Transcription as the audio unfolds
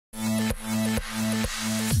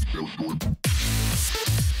Hello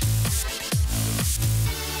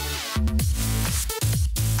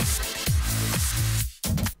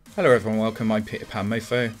everyone, welcome, I'm Peter Pan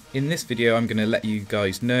Mofo. In this video I'm going to let you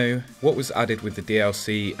guys know what was added with the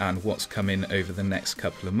DLC and what's coming over the next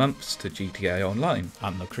couple of months to GTA Online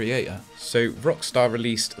and the creator. So Rockstar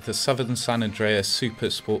released the Southern San Andreas Super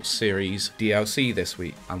Sports Series DLC this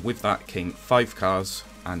week, and with that came 5 cars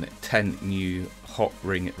and 10 new Hot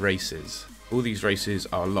Ring races. All these races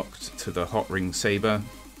are locked to the Hot Ring Sabre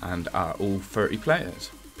and are all 30 players.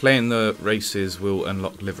 Playing the races will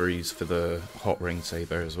unlock liveries for the Hot Ring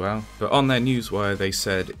Sabre as well. But on their Newswire they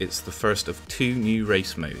said it's the first of 2 new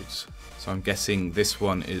race modes. So I'm guessing this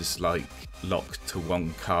one is like locked to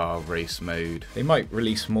 1 car race mode. They might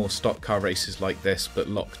release more stock car races like this but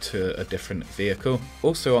locked to a different vehicle.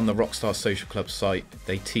 Also on the Rockstar Social Club site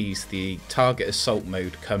they teased the Target Assault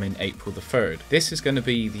mode coming April the 3rd. This is going to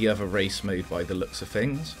be the other race mode by the looks of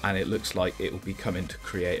things, and it looks like it will be coming to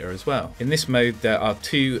creator as well. In this mode there are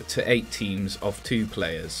 2 to 8 teams of 2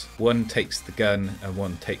 players. One takes the gun and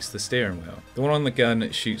one takes the steering wheel. The one on the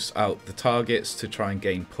gun shoots out the targets to try and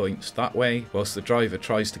gain points that way, whilst the driver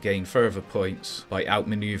tries to gain further points by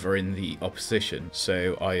outmaneuvering the opposition.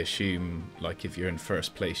 So I assume like if you're in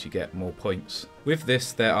first place you get more points. With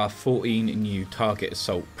this there are 14 new Target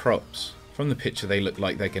Assault props. From the picture they look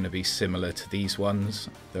like they're going to be similar to these ones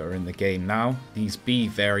that are in the game now. These B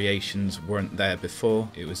variations weren't there before,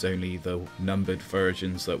 it was only the numbered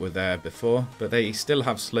versions that were there before, but they still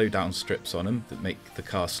have slow down strips on them that make the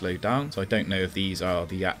car slow down. So I don't know if these are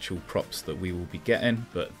the actual props that we will be getting,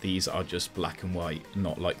 but these are just black and white,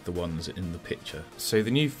 not like the ones in the picture. So the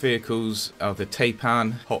new vehicles are the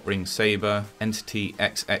Taypan, Hot Ring Sabre, Entity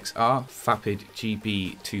XXR, Vapid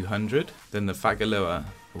GB200, then the Fagaloa,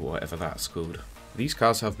 or whatever that's called. These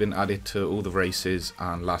cars have been added to all the races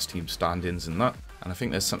and last team stand-ins and that, and I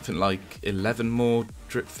think there's something like 11 more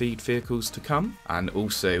drip feed vehicles to come. And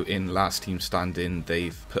also in last team stand-in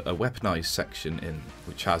they've put a weaponized section in,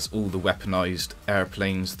 which has all the weaponized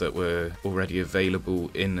airplanes that were already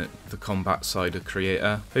available in the combat side of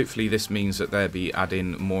creator. Hopefully this means that they'll be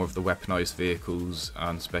adding more of the weaponized vehicles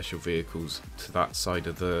and special vehicles to that side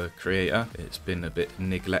of the creator. It's been a bit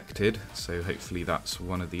neglected, so hopefully that's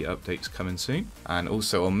one of the updates coming soon. And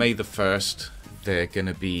also on May the 1st they're going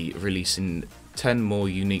to be releasing 10 more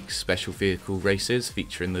unique special vehicle races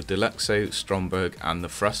featuring the Deluxo, Stromberg and the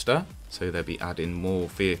Thruster. So they'll be adding more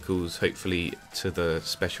vehicles hopefully to the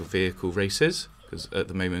special vehicle races, because at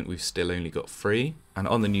the moment we've still only got 3. And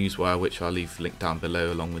on the Newswire, which I'll leave linked down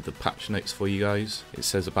below along with the patch notes for you guys, it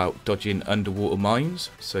says about dodging underwater mines,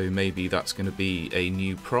 so maybe that's going to be a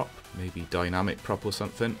new prop, maybe dynamic prop or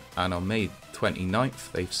something. And on May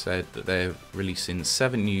 29th they've said that they're releasing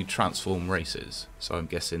 7 new transform races, so I'm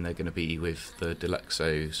guessing they're going to be with the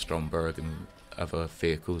Deluxo, Stromberg and other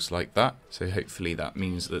vehicles like that. So hopefully that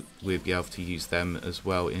means that we'll be able to use them as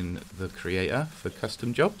well in the creator for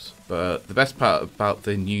custom jobs. But the best part about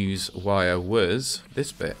the Newswire was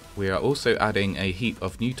this bit. We are also adding a heap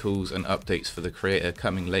of new tools and updates for the creator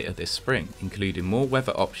coming later this spring, including more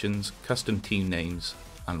weather options, custom team names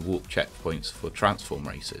and warp checkpoints for transform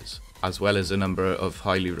races, as well as a number of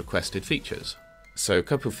highly requested features. So a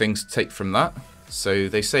couple of things to take from that. So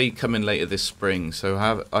they say coming later this spring, so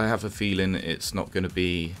I have a feeling it's not going to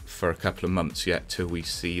be for a couple of months yet till we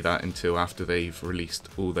see that, until after they've released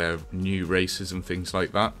all their new races and things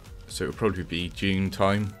like that. So it'll probably be June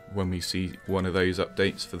time when we see one of those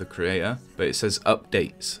updates for the creator. But it says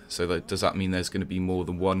updates, so does that mean there's going to be more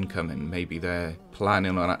than one coming? Maybe they're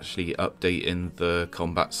planning on actually updating the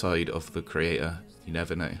combat side of the creator, you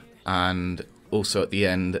never know. And also at the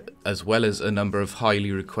end, as well as a number of highly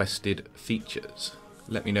requested features.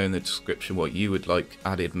 Let me know in the description what you would like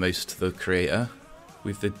added most to the creator.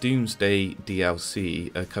 With the Doomsday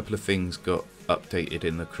DLC, a couple of things got updated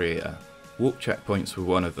in the creator. Warp checkpoints were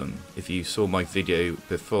one of them. If you saw my video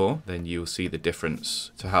before, then you'll see the difference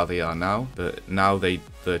to how they are now. But now the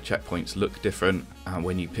checkpoints look different, and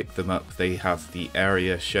when you pick them up they have the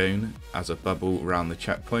area shown as a bubble around the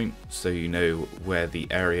checkpoint, so you know where the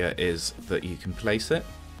area is that you can place it.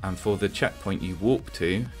 And for the checkpoint you warp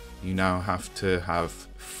to, you now have to have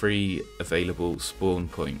 3 available spawn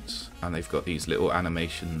points, and they've got these little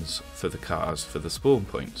animations for the cars for the spawn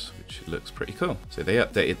points, which looks pretty cool. So they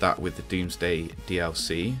updated that with the Doomsday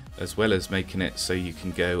DLC, as well as making it so you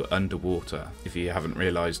can go underwater. If you haven't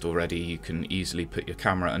realised already, you can easily put your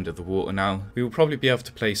camera under the water now. We will probably be able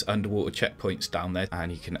to place underwater checkpoints down there,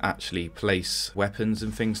 and you can actually place weapons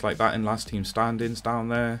and things like that in last team stand-ins down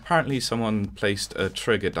there. Apparently someone placed a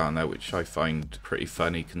trigger down there, which I find pretty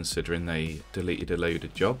funny considering they deleted a load of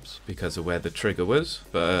jobs because of where the trigger was,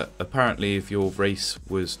 but apparently if your race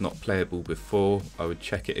was not playable before, I would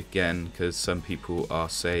check it again, because some people are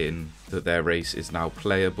saying that their race is now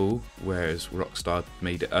playable, whereas Rockstar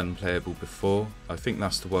made it unplayable before. I think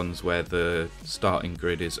that's the ones where the starting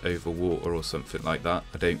grid is over water or something like that.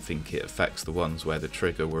 I don't think it affects the ones where the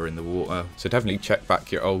trigger were in the water. So definitely check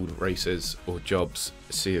back your old races or jobs,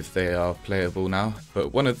 see if they are playable now.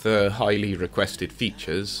 But one of the highly requested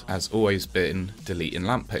features has always been deleting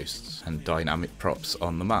lampposts and dynamic props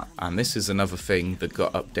on the map. And this is another thing that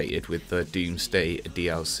got updated with the Doomsday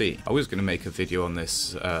DLC. I was going to make a video on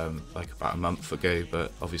this like about a month ago,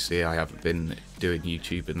 but obviously I haven't been doing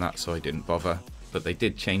YouTube and that, so I didn't bother. But they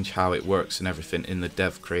did change how it works and everything in the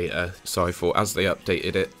dev creator, so I thought as they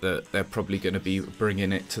updated it that they're probably going to be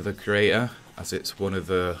bringing it to the creator, as it's one of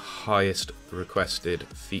the highest requested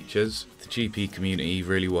features. The GP community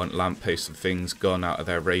really want lampposts and things gone out of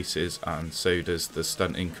their races, and so does the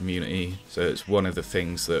stunting community. So it's one of the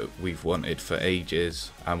things that we've wanted for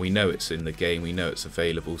ages, and we know it's in the game, we know it's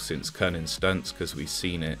available since Cunning Stunts because we've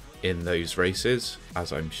seen it in those races,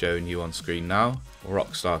 as I'm showing you on screen now.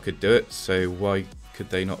 Rockstar could do it, so why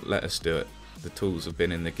could they not let us do it? The tools have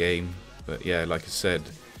been in the game, but yeah, like I said,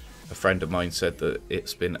 a friend of mine said that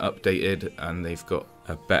it's been updated and they've got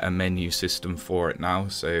a better menu system for it now,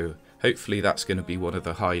 so hopefully that's going to be one of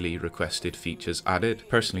the highly requested features added.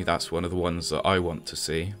 Personally, that's one of the ones that I want to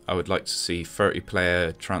see. I would like to see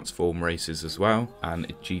 30-player transform races as well, and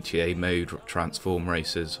GTA mode transform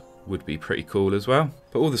races would be pretty cool as well.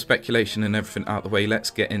 But all the speculation and everything out the way,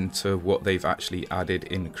 let's get into what they've actually added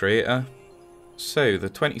in Creator. So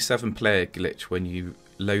the 27-player glitch when you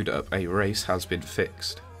load up a race has been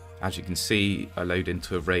fixed. As you can see, I load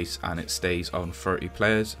into a race and it stays on 30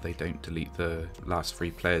 players. They don't delete the last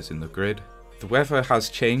 3 players in the grid. The weather has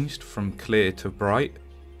changed from clear to bright,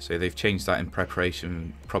 so they've changed that in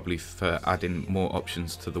preparation probably for adding more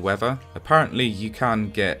options to the weather. Apparently you can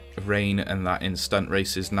get rain and that in stunt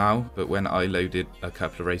races now, but when I loaded a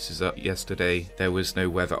couple of races up yesterday, there was no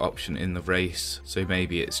weather option in the race, so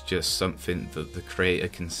maybe it's just something that the creator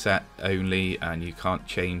can set only and you can't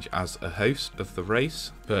change as a host of the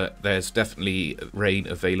race. But there's definitely rain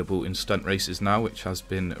available in stunt races now, which has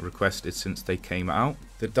been requested since they came out.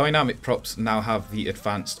 The dynamic props now have the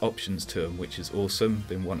advanced options to them, which is awesome.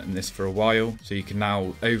 Been wanting this for a while. So you can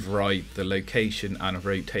now override the location and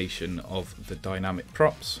rotation of the dynamic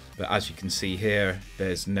props. But as you can see here,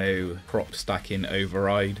 there's no prop stacking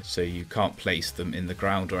override, so you can't place them in the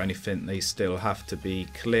ground or anything. They still have to be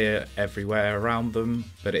clear everywhere around them.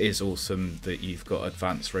 But it is awesome that you've got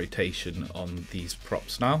advanced rotation on these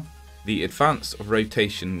props now. The advanced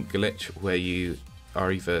rotation glitch, where you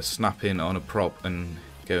are either snapping on a prop and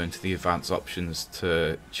go into the advanced options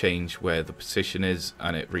to change where the position is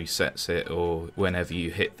and it resets it, or whenever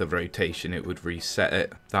you hit the rotation it would reset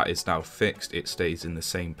it. That is now fixed, it stays in the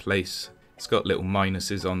same place. It's got little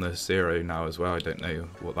minuses on the 0 now as well. I don't know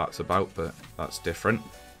what that's about, but that's different.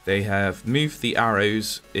 They have moved the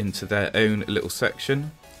arrows into their own little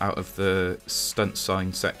section, out of the stunt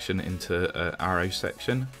sign section into an arrow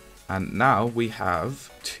section. And now we have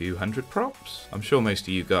 200 props. I'm sure most of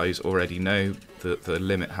you guys already know that the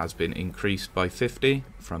limit has been increased by 50,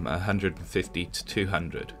 from 150 to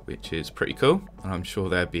 200, which is pretty cool. And I'm sure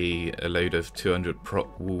there'll be a load of 200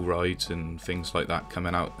 prop wall rides and things like that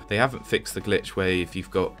coming out. They haven't fixed the glitch where if you've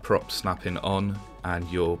got props snapping on and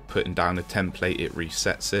you're putting down a template, it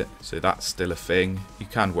resets it. So that's still a thing. You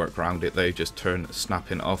can work around it though, just turn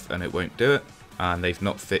snapping off and it won't do it. And they've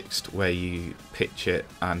not fixed where you pitch it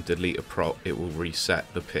and delete a prop, it will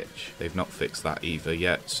reset the pitch. They've not fixed that either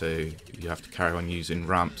yet, so you have to carry on using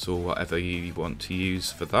ramps or whatever you want to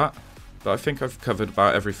use for that. But I think I've covered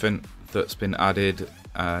about everything that's been added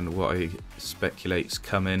and what I speculate's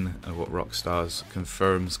coming and what Rockstar's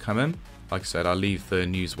confirms coming. Like I said, I'll leave the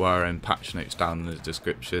Newswire and patch notes down in the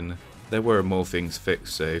description. There were more things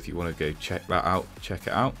fixed, so if you want to go check that out, check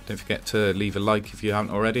it out. Don't forget to leave a like if you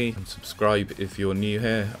haven't already, and subscribe if you're new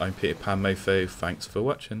here. I'm Peter Pan Mofo, thanks for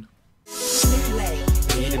watching.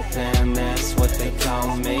 Peter Pan, that's what they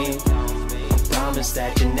call me. I promise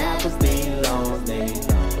that you'll never be lonely.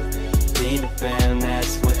 Peter Pan,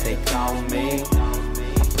 that's what they call me.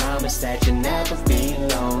 I promise that you'll never be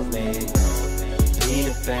lonely.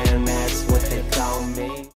 Peter Pan, that's what they call me.